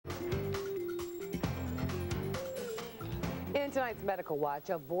In tonight's Medical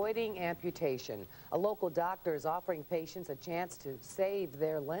Watch, avoiding amputation. A local doctor is offering patients a chance to save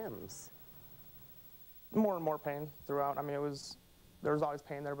their limbs. More and more pain throughout. I mean, there was always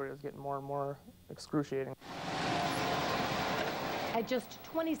pain there, but it was getting more and more excruciating. At just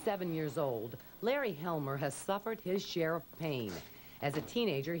 27 years old, Larry Helmer has suffered his share of pain. As a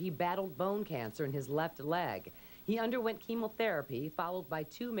teenager, he battled bone cancer in his left leg. He underwent chemotherapy, followed by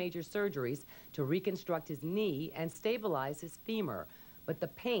 2 major surgeries to reconstruct his knee and stabilize his femur. But the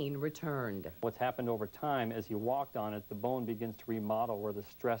pain returned. What's happened over time, as he walked on it, the bone begins to remodel where the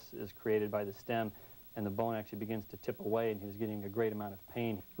stress is created by the stem, and the bone actually begins to tip away, and he was getting a great amount of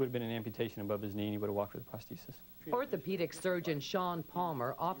pain. It would have been an amputation above his knee, and he would have walked with a prosthesis. Orthopedic surgeon Sean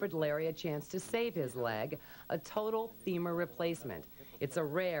Palmer offered Larry a chance to save his leg, a total femur replacement. It's a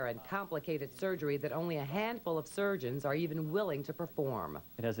rare and complicated surgery that only a handful of surgeons are even willing to perform.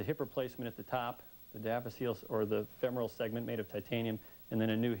 It has a hip replacement at the top, the diaphyseal or the femoral segment made of titanium, and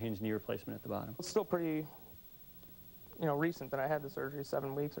then a new hinge knee replacement at the bottom. It's still pretty, recent that I had the surgery,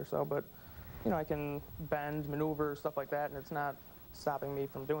 7 weeks or so, but I can bend, maneuver, stuff like that, and it's not stopping me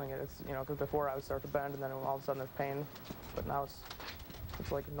from doing it. It's, because before I would start to bend and then all of a sudden there's pain, but now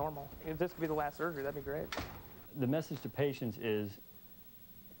it's like normal. If this could be the last surgery, that'd be great. The message to patients is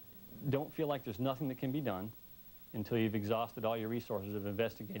don't feel like there's nothing that can be done until you've exhausted all your resources of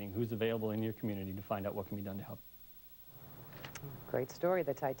investigating who's available in your community to find out what can be done to help. Great story.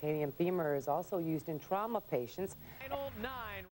 The titanium femur is also used in trauma patients.